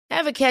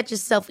Ever catch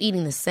yourself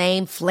eating the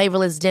same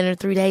flavorless dinner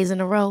 3 days in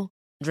a row?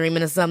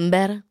 Dreaming of something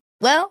better?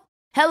 Well,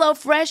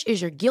 HelloFresh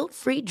is your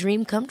guilt-free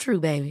dream come true,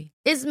 baby.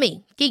 It's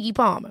me, Keke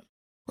Palmer.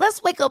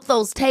 Let's wake up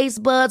those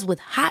taste buds with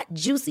hot,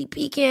 juicy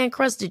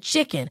pecan-crusted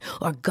chicken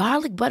or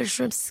garlic butter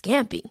shrimp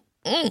scampi.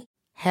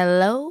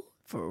 Hello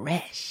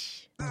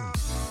Fresh.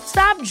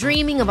 Stop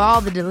dreaming of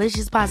all the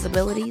delicious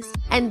possibilities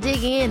and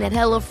dig in at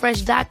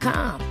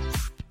HelloFresh.com.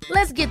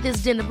 Let's get this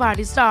dinner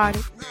party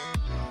started.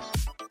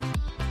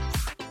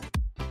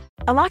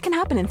 A lot can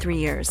happen in 3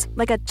 years,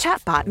 like a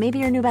chatbot may be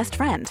your new best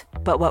friend.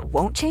 But what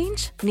won't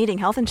change? Needing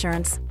health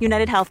insurance.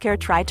 United Healthcare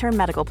Tri-Term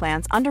Medical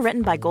Plans,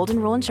 underwritten by Golden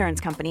Rule Insurance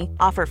Company,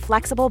 offer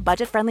flexible,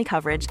 budget-friendly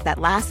coverage that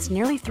lasts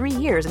nearly 3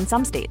 years in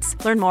some states.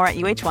 Learn more at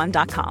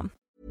uh1.com.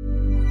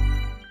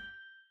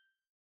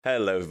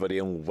 Hello everybody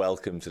and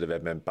welcome to the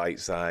Redmen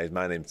Bitesize.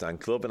 My name's Dan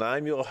Clubb and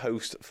I'm your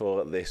host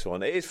for this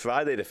one. It is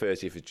Friday the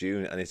 30th of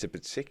June and it's a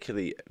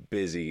particularly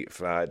busy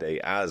Friday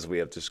as we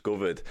have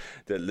discovered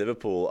that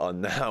Liverpool are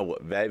now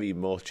very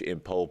much in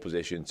pole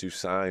position to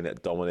sign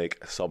Dominik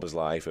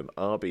Szoboszlai from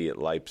RB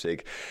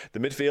Leipzig. The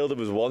midfielder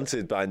was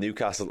wanted by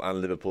Newcastle and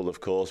Liverpool, of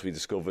course, we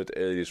discovered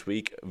earlier this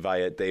week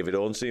via David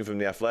Ornstein from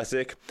The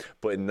Athletic,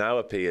 but it now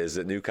appears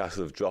that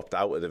Newcastle have dropped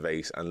out of the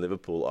race and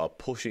Liverpool are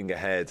pushing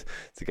ahead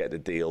to get the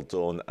deal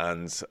done.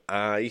 And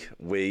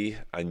we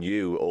and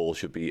you all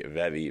should be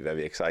very,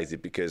 very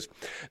excited because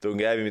the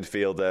Hungarian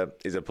midfielder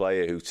is a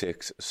player who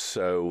ticks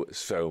so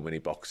many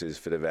boxes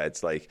for the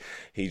Reds. Like,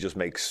 he just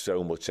makes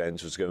so much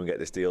sense for us to go and get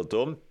this deal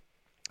done.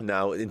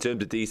 Now, in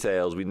terms of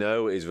details, we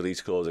know his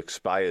release clause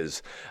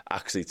expires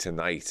actually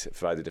tonight,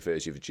 Friday the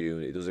 30th of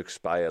June. It does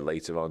expire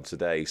later on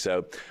today.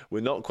 So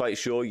we're not quite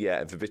sure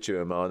yet. And Fabrizio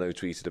Romano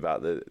tweeted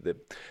about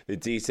the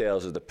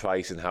details of the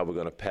price and how we're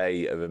going to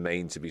pay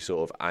remain to be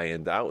sort of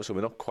ironed out. So we're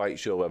not quite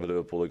sure whether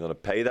Liverpool are going to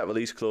pay that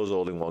release clause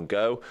all in one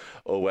go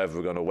or whether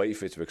we're going to wait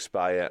for it to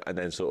expire and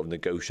then sort of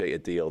negotiate a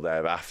deal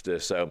thereafter.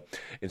 So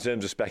in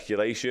terms of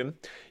speculation,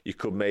 you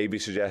could maybe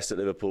suggest that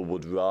Liverpool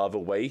would rather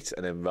wait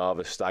and then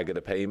rather stagger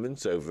the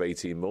payments over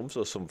 18 months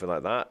or something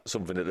like that,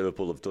 something that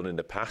Liverpool have done in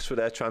the past for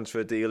their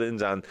transfer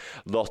dealings, and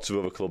lots of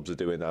other clubs are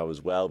doing now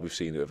as well. We've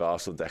seen it with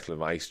Arsenal, Declan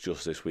Rice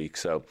just this week,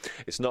 so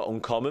it's not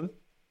uncommon.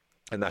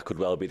 And that could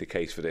well be the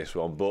case for this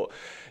one. But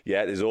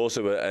yeah, there's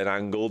also an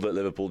angle that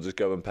Liverpool just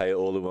go and pay it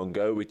all in one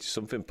go, which is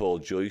something Paul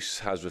Joyce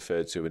has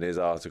referred to in his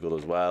article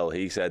as well.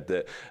 He said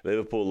that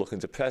Liverpool looking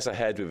to press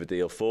ahead with a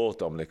deal for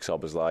Dominik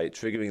Szoboszlai,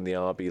 triggering the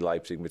RB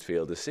Leipzig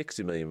midfielder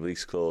 60 million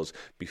release clause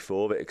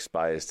before it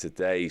expires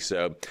today.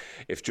 So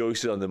if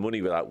Joyce is on the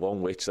money with that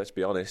one, which, let's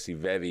be honest, he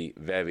very,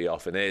 very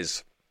often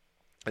is,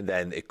 and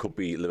then it could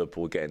be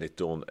Liverpool getting it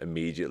done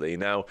immediately.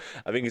 Now,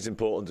 I think it's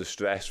important to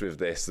stress with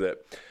this that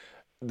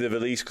the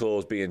release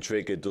clause being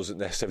triggered doesn't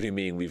necessarily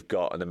mean we've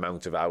got an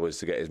amount of hours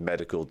to get his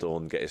medical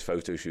done, get his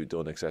photo shoot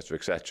done, etc.,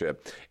 etc.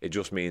 It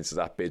just means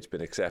that bid's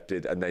been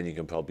accepted, and then you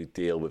can probably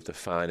deal with the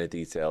finer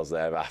details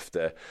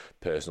thereafter,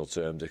 personal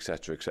terms,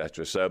 etc.,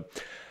 etc. So,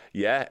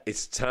 yeah,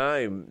 it's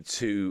time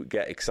to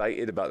get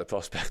excited about the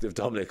prospect of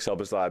Dominik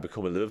Szoboszlai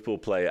becoming a Liverpool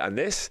player. And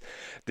this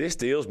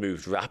deal's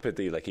moved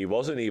rapidly. Like, he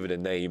wasn't even a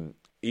name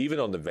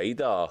even on the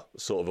radar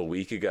sort of a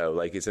week ago.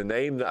 Like, it's a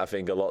name that I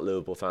think a lot of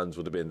Liverpool fans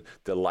would have been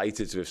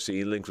delighted to have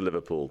seen linked with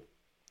Liverpool.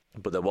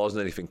 But there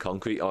wasn't anything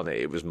concrete on it.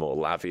 It was more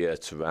Lavia,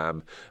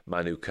 Thuram,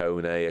 Manu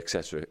Kone,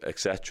 etc.,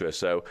 etc.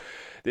 So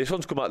this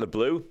one's come out of the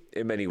blue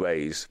in many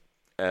ways.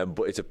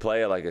 But it's a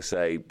player, like I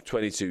say,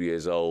 22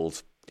 years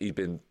old. He's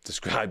been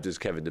described as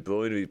Kevin De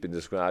Bruyne. He's been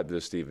described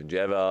as Steven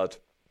Gerrard.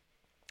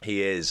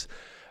 He is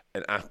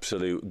an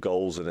absolute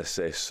goals and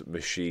assists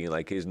machine.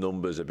 Like, his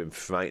numbers have been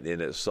frightening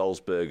at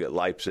Salzburg, at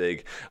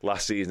Leipzig.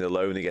 Last season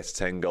alone, he gets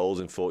 10 goals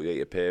in 48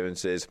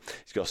 appearances.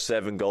 He's got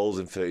 7 goals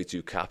in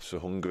 32 caps for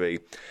Hungary.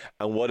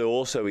 And what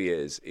also he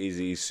is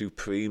he's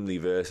supremely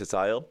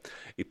versatile.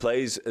 He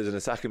plays as an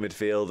attacking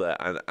midfielder,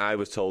 and I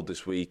was told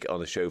this week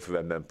on a show for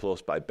Redmen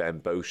Plus by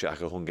Ben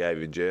Boshak, a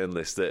Hungarian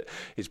journalist, that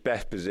his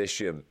best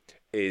position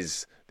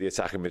is the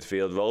attacking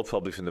midfield role,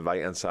 probably from the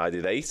right-hand side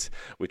at 8,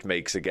 which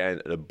makes,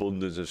 again, an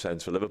abundance of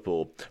sense for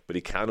Liverpool. But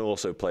he can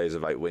also play as a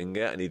right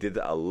winger, and he did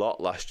that a lot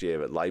last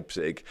year at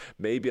Leipzig,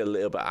 maybe a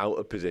little bit out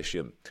of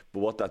position. But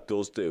what that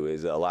does do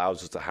is it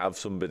allows us to have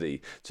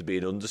somebody to be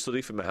an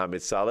understudy for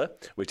Mohamed Salah,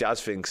 which,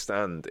 as things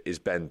stand, is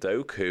Ben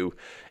Doak, who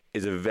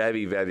is a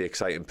very, very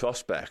exciting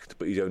prospect,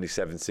 but he's only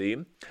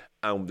 17.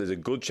 And there's a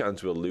good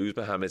chance we'll lose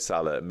Mohamed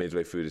Salah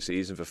midway through the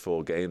season for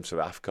 4 games for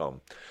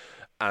AFCON.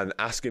 And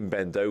asking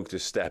Ben Doak to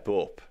step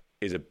up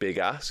is a big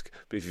ask.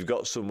 But if you've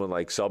got someone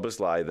like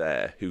Szoboszlai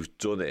there who's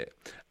done it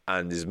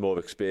and is more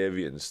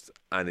experienced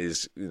and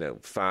is,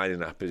 fine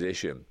in that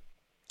position,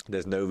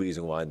 there's no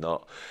reason why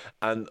not.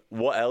 And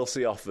what else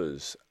he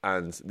offers,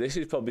 and this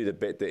is probably the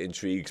bit that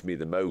intrigues me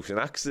the most, and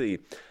actually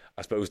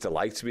I suppose,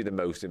 delight to be the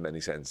most in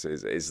many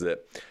senses, is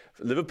that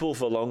Liverpool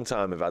for a long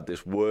time have had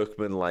this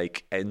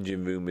workman-like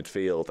engine room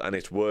midfield, and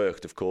it's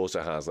worked. Of course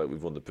it has. Like,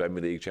 we've won the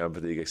Premier League,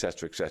 Champions League,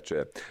 etc.,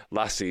 etc.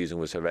 Last season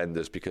was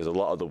horrendous because a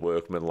lot of the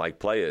workman-like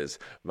players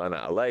ran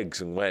out of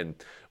legs, and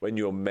when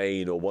your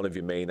main or one of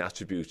your main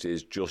attributes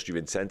is just your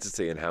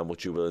intensity and how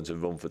much you're willing to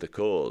run for the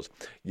cause,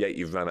 yet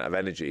you've run out of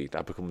energy,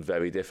 that becomes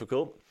very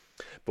difficult.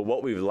 But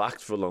what we've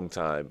lacked for a long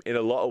time, in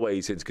a lot of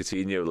ways since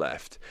Coutinho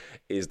left,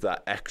 is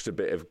that extra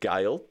bit of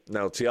guile.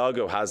 Now,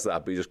 Thiago has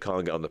that, but he just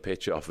can't get on the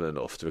pitch often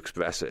enough to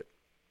express it.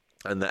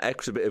 And that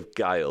extra bit of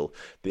guile,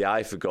 the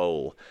eye for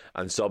goal,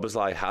 and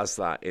Szoboszlai has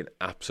that in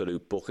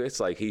absolute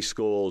buckets. Like, he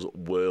scores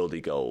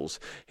worldy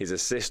goals. His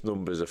assist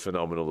numbers are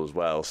phenomenal as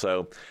well.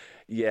 So,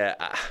 yeah,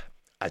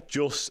 I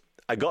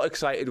got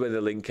excited when the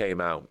link came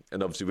out,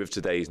 and obviously with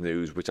today's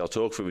news, which I'll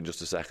talk through in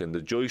just a second,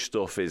 the Joyce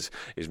stuff is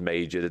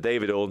major. The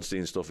David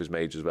Ornstein stuff is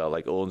major as well.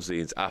 Like,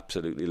 Ornstein's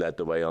absolutely led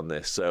the way on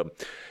this. So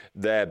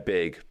they're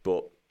big,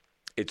 but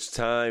it's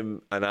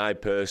time, and I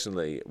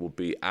personally would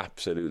be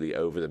absolutely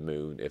over the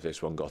moon if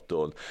this one got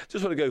done.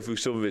 Just want to go through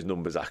some of his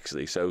numbers,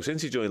 actually. So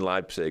since he joined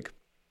Leipzig,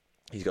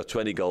 he's got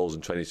 20 goals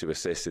and 22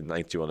 assists in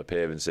 91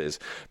 appearances,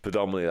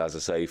 predominantly, as I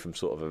say, from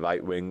sort of a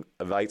right wing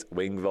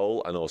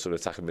role and also an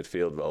attacking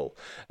midfield role.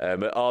 At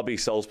RB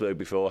Salzburg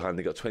beforehand,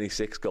 he got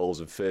 26 goals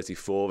and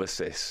 34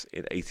 assists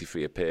in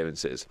 83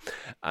 appearances.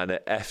 And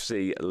at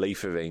FC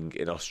Liefering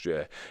in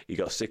Austria, he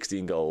got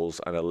 16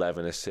 goals and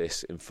 11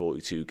 assists in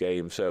 42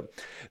 games. So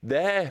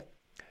they're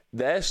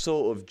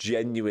sort of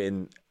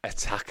genuine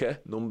attacker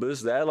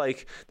numbers. They're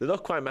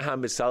not quite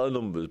Mohamed Salah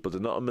numbers, but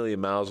they're not a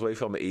million miles away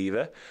from it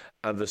either.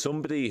 And for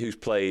somebody who's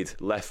played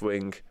left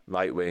wing,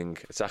 right wing,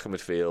 attacking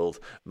midfield,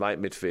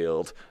 right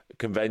midfield,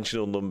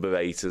 conventional number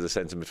 8 as a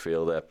centre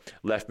midfielder,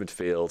 left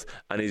midfield,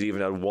 and he's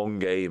even had one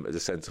game as a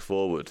centre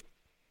forward,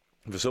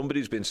 for somebody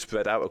who's been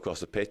spread out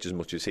across the pitch as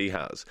much as he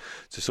has,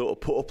 to sort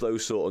of put up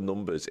those sort of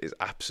numbers is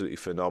absolutely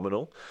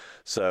phenomenal.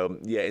 So,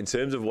 yeah, in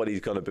terms of what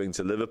he's going to bring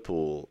to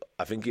Liverpool,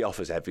 I think he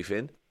offers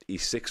everything.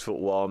 He's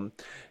 6'1".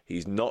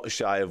 He's not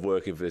shy of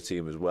working for the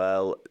team as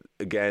well.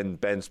 Again,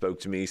 Ben spoke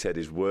to me, he said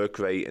his work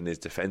rate and his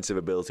defensive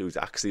ability was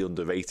actually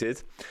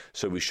underrated.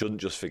 So we shouldn't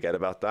just forget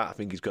about that. I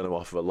think he's going to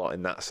offer a lot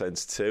in that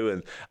sense too.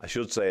 And I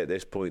should say at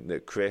this point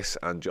that Chris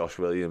and Josh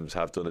Williams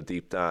have done a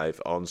deep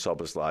dive on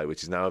Szoboszlai,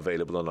 which is now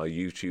available on our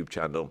YouTube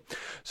channel.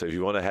 So if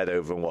you want to head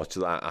over and watch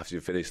that after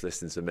you've finished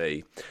listening to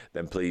me,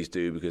 then please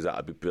do, because that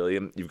would be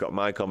brilliant. You've got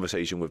my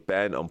conversation with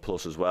Ben on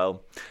Plus as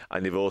well.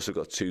 And you've also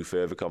got 2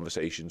 further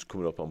conversations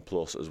coming up on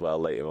Plus as well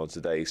later on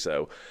today.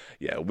 So,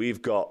 yeah,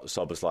 we've got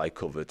Szoboszlai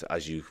covered,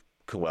 as you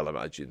can well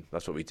imagine.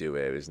 That's what we do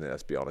here, isn't it?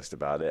 Let's be honest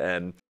about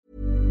it.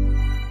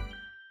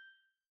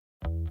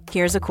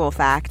 Here's a cool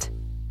fact.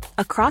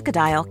 A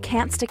crocodile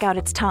can't stick out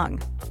its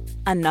tongue.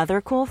 Another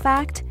cool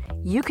fact,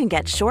 you can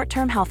get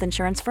short-term health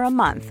insurance for a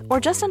month or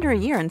just under a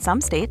year in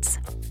some states.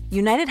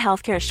 United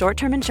Healthcare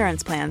short-term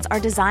insurance plans are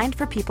designed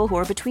for people who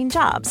are between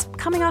jobs,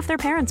 coming off their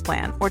parents'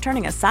 plan, or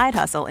turning a side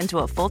hustle into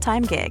a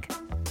full-time gig.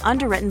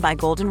 Underwritten by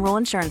Golden Rule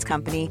Insurance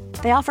Company,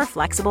 they offer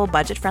flexible,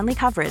 budget-friendly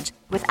coverage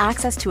with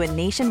access to a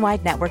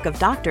nationwide network of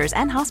doctors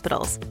and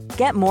hospitals.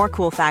 Get more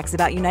cool facts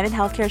about United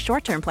Healthcare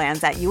short-term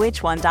plans at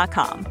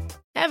uh1.com.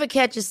 Ever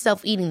catch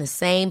yourself eating the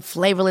same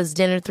flavorless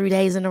dinner 3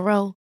 days in a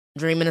row?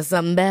 Dreaming of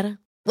something better?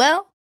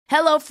 Well,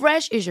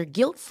 HelloFresh is your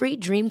guilt-free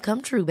dream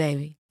come true,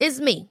 baby.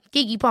 It's me,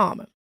 Keke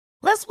Palmer.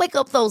 Let's wake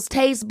up those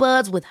taste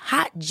buds with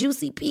hot,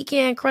 juicy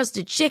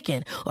pecan-crusted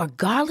chicken or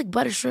garlic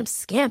butter shrimp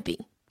scampi.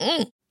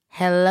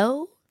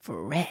 Hello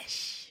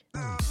Fresh.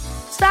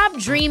 Stop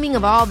dreaming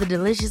of all the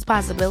delicious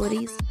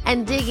possibilities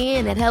and dig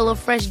in at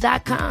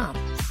HelloFresh.com.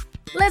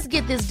 Let's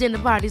get this dinner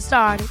party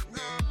started.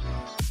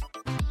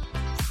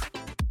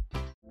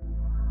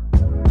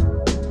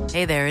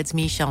 Hey there, it's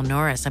Michelle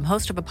Norris. I'm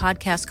host of a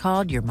podcast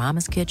called Your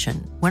Mama's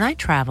Kitchen. When I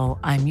travel,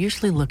 I'm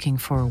usually looking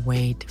for a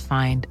way to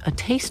find a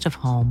taste of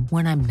home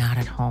when I'm not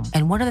at home.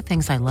 And one of the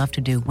things I love to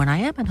do when I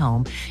am at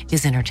home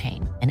is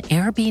entertain. And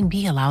Airbnb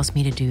allows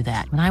me to do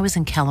that. When I was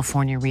in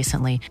California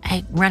recently,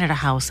 I rented a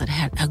house that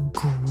had a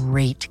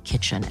great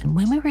kitchen. And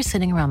when we were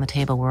sitting around the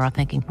table, we were all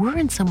thinking, we're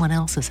in someone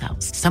else's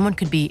house. Someone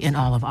could be in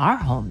all of our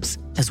homes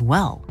as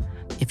well.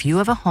 If you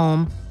have a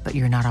home, but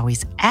you're not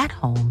always at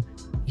home,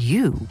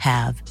 you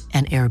have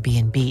an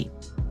Airbnb.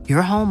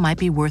 Your home might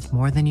be worth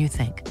more than you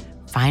think.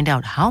 Find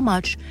out how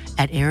much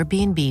at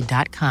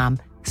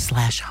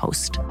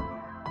airbnb.com/host. I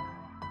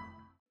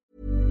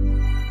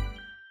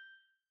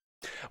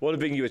want to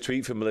bring you a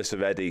tweet from Melissa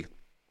Reddy.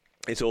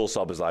 It's all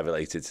Szoboszlai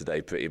related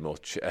today, pretty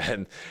much.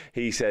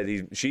 She said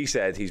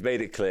he's made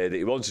it clear that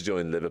he wants to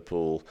join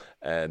Liverpool,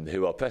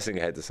 who are pressing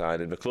ahead to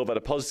sign him. The club had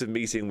a positive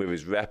meeting with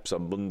his reps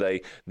on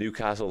Monday.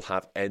 Newcastle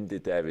have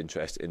ended their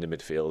interest in the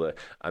midfielder,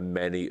 and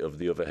many of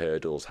the other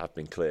hurdles have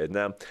been cleared.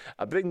 Now,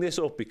 I bring this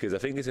up because I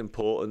think it's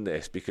important,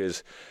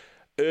 because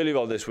earlier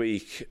on this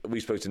week, we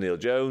spoke to Neil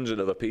Jones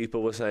and other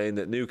people were saying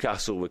that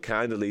Newcastle were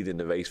kind of leading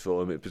the race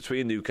for him. It's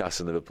between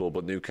Newcastle and Liverpool,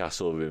 but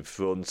Newcastle were in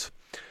front.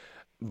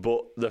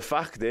 But the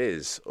fact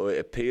is, or it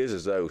appears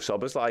as though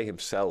Szoboszlai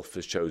himself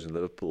has chosen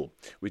Liverpool,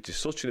 which is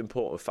such an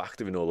important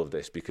factor in all of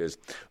this, because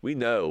we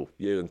know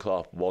Jurgen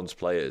Klopp wants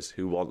players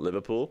who want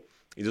Liverpool.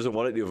 He doesn't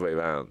want it the other way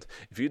around.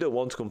 If you don't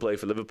want to come play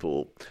for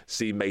Liverpool,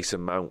 see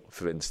Mason Mount,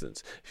 for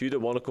instance. If you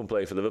don't want to come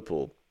play for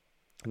Liverpool,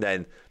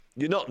 then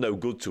you're not no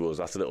good to us.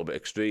 That's a little bit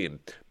extreme.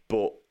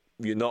 But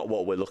you're not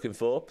what we're looking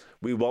for.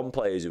 We want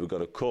players who are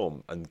going to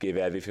come and give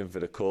everything for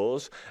the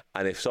cause.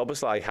 And if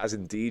Szoboszlai has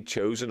indeed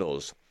chosen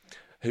us,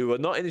 who are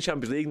not in the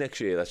Champions League next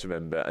year, let's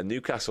remember, and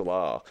Newcastle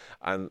are.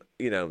 And,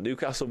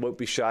 Newcastle won't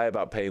be shy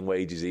about paying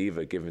wages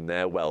either, given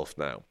their wealth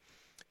now.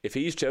 If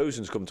he's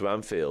chosen to come to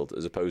Anfield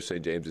as opposed to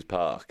St James's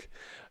Park,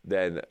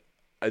 then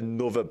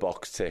another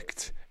box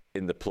ticked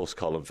in the plus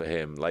column for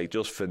him.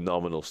 Just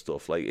phenomenal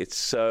stuff. It's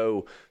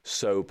so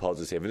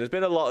positive. And there's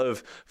been a lot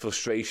of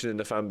frustration in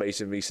the fan base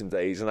in recent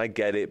days, and I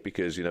get it,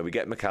 because, we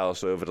get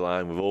McAllister over the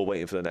line, we're all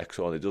waiting for the next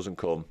one, it doesn't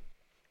come.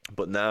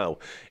 But now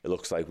it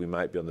looks like we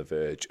might be on the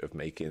verge of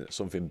making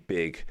something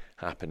big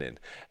happening.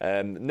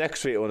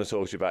 Next week I want to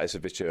talk to you about is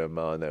Fabrizio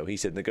Romano. He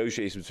said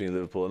negotiations between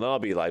Liverpool and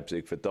RB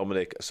Leipzig for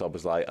Dominic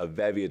Szoboszlai are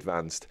very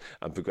advanced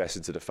and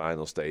progressing to the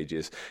final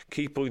stages.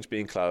 Key points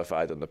being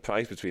clarified on the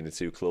price between the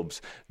two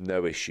clubs.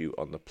 No issue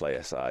on the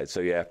player side.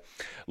 So yeah,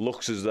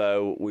 looks as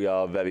though we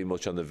are very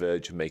much on the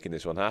verge of making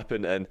this one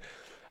happen. And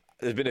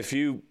there's been a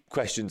few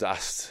questions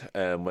asked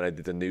when I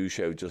did the news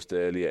show just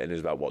earlier, and it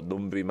was about what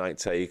number he might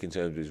take in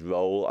terms of his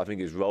role. I think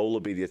his role will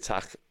be the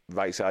attack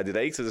right-sided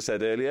 8, as I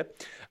said earlier.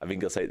 I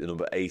think he'll take the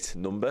number 8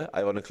 number,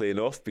 ironically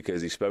enough,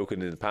 because he's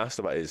spoken in the past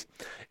about his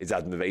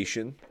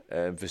admiration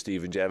for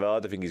Steven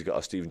Gerrard. I think he's got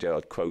a Steven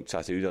Gerrard quote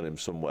tattooed on him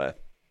somewhere.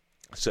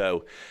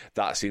 So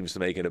that seems to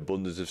make an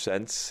abundance of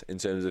sense in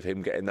terms of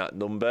him getting that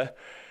number.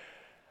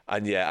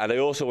 And I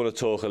also want to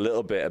talk a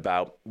little bit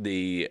about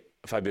the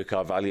Fabio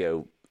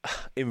Carvalho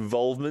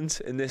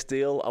involvement in this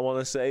deal, I want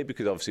to say,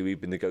 because obviously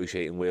we've been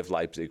negotiating with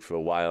Leipzig for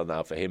a while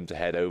now for him to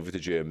head over to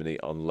Germany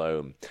on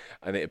loan,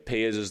 and it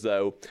appears as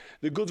though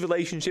the good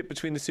relationship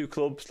between the two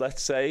clubs,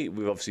 let's say,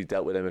 we've obviously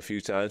dealt with them a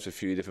few times for a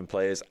few different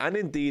players, and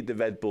indeed the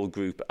Red Bull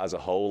group as a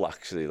whole,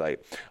 actually.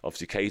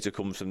 Obviously Keita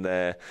comes from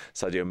there,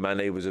 Sadio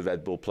Mane was a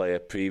Red Bull player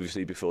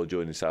previously before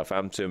joining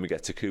Southampton, we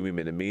get Takumi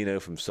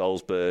Minamino from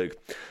Salzburg,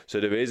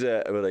 so there is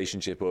a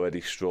relationship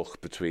already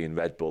struck between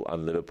Red Bull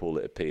and Liverpool,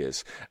 it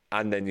appears.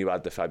 And then you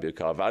add the Fabio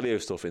Carvalho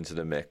stuff into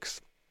the mix.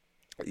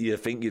 You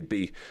think you'd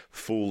be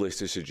foolish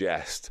to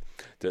suggest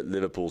that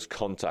Liverpool's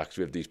contact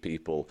with these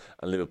people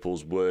and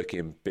Liverpool's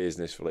working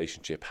business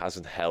relationship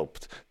hasn't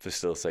helped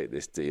facilitate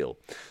this deal.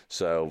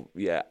 So,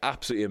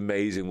 absolutely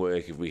amazing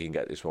work if we can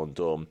get this one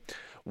done.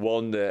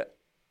 One that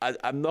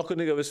I'm not going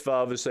to go as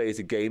far as say it's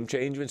a game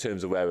changer in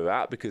terms of where we're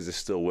at, because there's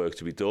still work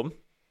to be done.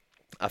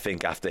 I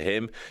think after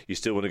him, you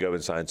still want to go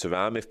and sign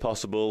Thuram if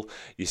possible.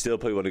 You still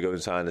probably want to go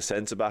and sign a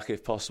centre-back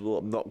if possible.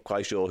 I'm not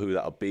quite sure who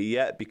that'll be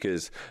yet,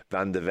 because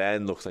Van der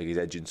Ven looks like he's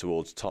edging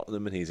towards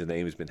Tottenham, and his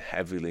name has been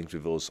heavily linked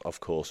with us, of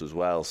course, as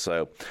well.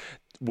 So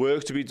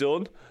work to be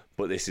done,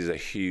 but this is a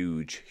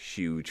huge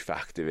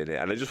factor in it.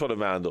 And I just want to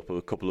round up with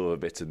a couple of other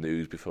bits of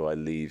news before I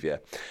leave you.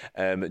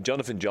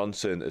 Jonathan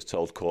Johnson has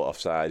told Court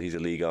Offside, he's a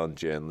Ligue 1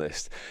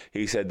 journalist,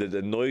 he said that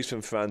the noise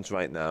from France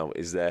right now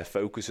is their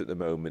focus at the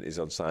moment is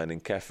on signing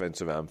Kefren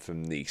Turam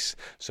from Nice,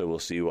 so we'll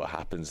see what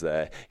happens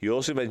there. He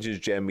also mentions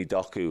Jeremy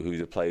Doku,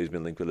 who's a player who's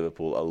been linked with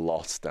Liverpool a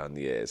lot down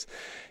the years.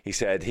 He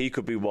said he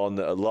could be one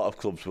that a lot of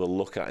clubs will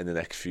look at in the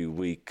next few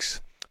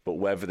weeks, but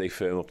whether they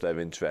firm up their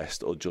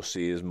interest or just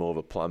see it as more of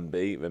a plan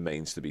B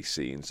remains to be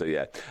seen. So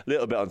a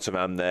little bit on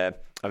Thuram there.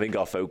 I think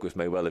our focus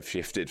may well have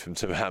shifted from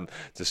Thuram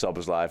to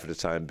Szoboszlai for the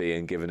time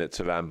being, given that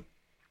Thuram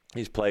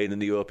is playing in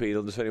the European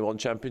Under-21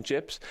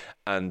 Championships,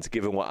 and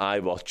given what I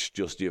watched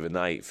just the other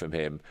night from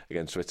him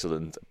against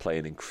Switzerland,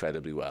 playing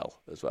incredibly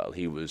well as well.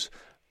 He was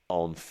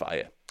on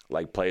fire.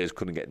 Players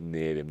couldn't get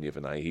near him the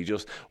other night.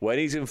 When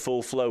he's in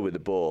full flow with the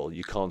ball,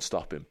 you can't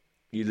stop him.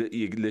 You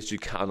literally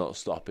cannot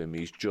stop him.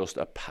 He's just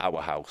a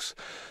powerhouse.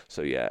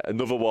 So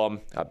another one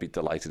I'd be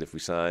delighted if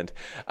we signed.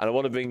 And I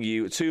want to bring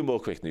you 2 more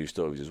quick news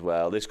stories as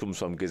well. This comes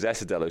from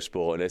Gazzetta dello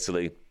Sport in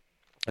Italy,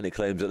 and it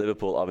claims that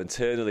Liverpool are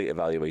internally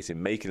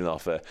evaluating making an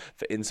offer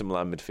for Inter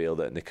Milan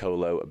midfielder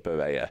Nicolo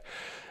Barella.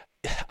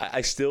 I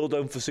still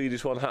don't foresee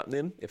this one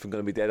happening, if I'm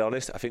going to be dead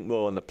honest. I think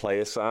more on the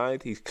player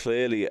side. He's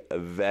clearly a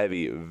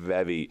very,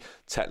 very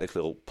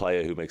technical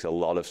player who makes a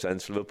lot of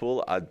sense for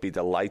Liverpool. I'd be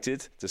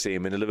delighted to see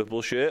him in a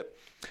Liverpool shirt.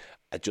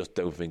 I just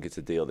don't think it's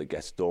a deal that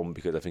gets done,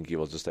 because I think he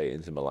wants to stay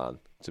into Milan,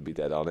 to be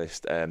dead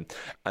honest. And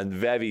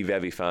very,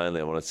 very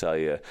finally, I want to tell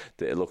you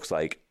that it looks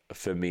like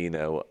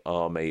Firmino,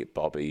 our mate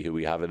Bobby, who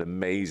we have an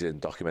amazing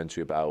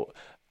documentary about,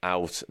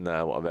 out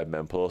now on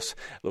Redmen Plus,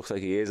 looks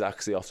like he is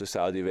actually off to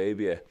Saudi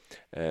Arabia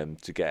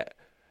to get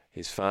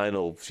his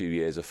final few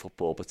years of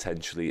football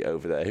potentially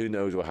over there. Who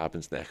knows what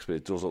happens next, but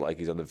it does look like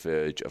he's on the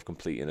verge of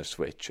completing a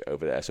switch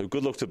over there. So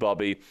good luck to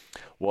Bobby.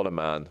 What a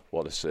man,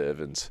 what a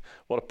servant,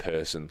 what a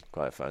person,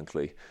 quite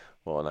frankly.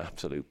 What an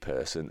absolute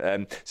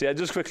person.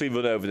 Just quickly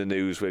run over the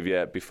news with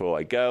you before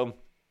I go.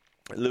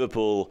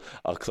 Liverpool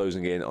are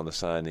closing in on the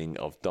signing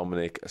of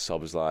Dominic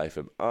Szoboszlai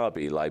from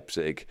RB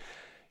Leipzig.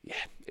 Yeah,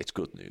 it's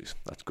good news.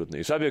 That's good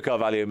news. Fabio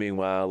Carvalho,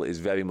 meanwhile, is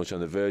very much on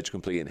the verge of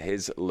completing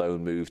his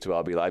loan move to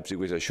RB Leipzig,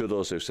 which I should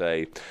also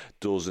say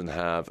doesn't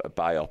have a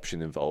buy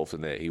option involved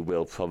in it. He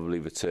will probably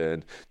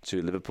return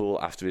to Liverpool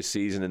after his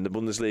season in the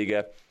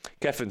Bundesliga.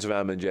 Kefren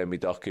Thuram and Jeremy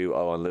Doku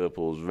are on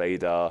Liverpool's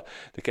radar.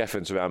 The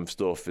Kefren Thuram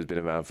stuff has been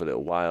around for a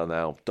little while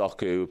now.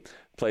 Doku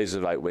plays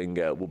as a right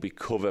winger, will be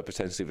cover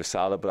potentially for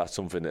Salah, but that's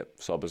something that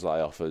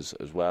Szoboszlai offers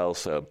as well.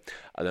 So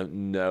I don't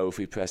know if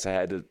we press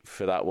ahead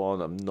for that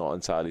one. I'm not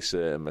entirely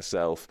certain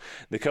myself.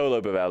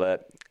 Nicolo Barella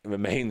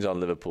remains on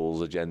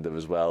Liverpool's agenda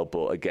as well,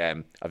 but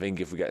again, I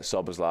think if we get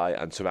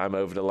Szoboszlai and Thuram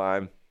over the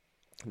line,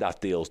 that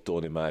deal's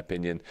done in my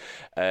opinion.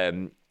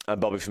 And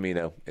Bobby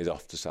Firmino is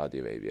off to Saudi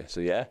Arabia. So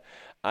yeah,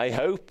 I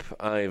hope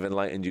I've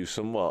enlightened you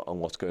somewhat on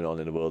what's going on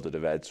in the world of the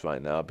Reds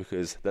right now,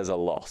 because there's a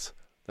lot.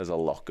 There's a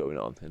lot going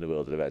on in the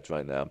world of the Reds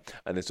right now.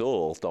 And it's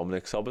all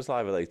Dominic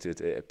Szoboszlai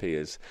related, it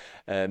appears.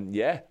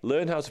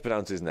 Learn how to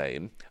pronounce his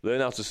name.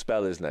 Learn how to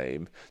spell his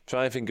name.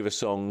 Try and think of a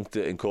song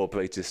that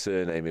incorporates his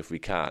surname if we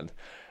can.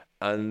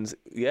 And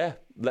yeah,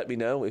 let me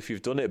know if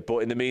you've done it. But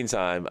in the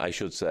meantime, I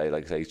should say,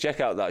 like I say, check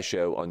out that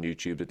show on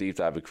YouTube, The Deep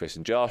Dive with Chris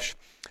and Josh.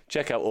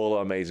 Check out all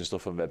our amazing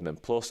stuff on Redmen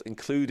Plus,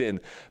 including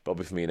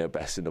Bobby Firmino,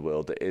 Best in the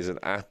World. It is an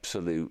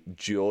absolute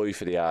joy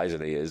for the eyes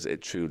and ears.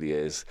 It truly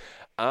is.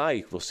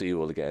 I will see you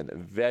all again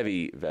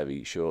very,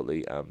 very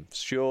shortly, I'm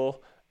sure.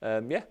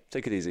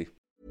 Take it easy.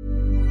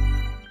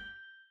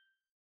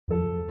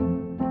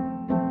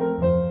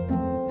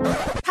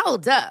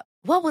 Hold up.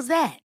 What was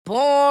that?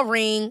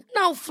 Boring.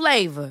 No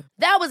flavor.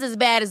 That was as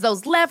bad as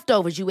those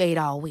leftovers you ate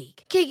all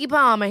week. Keke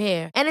Palmer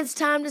here, and it's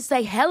time to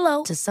say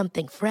hello to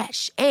something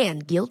fresh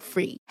and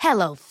guilt-free.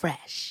 Hello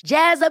Fresh.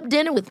 Jazz up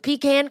dinner with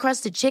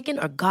pecan-crusted chicken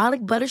or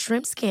garlic butter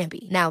shrimp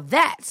scampi. Now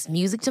that's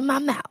music to my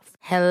mouth.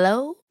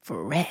 Hello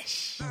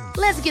Fresh.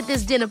 Let's get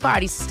this dinner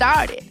party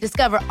started.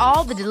 Discover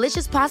all the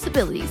delicious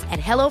possibilities at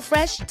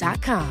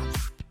HelloFresh.com.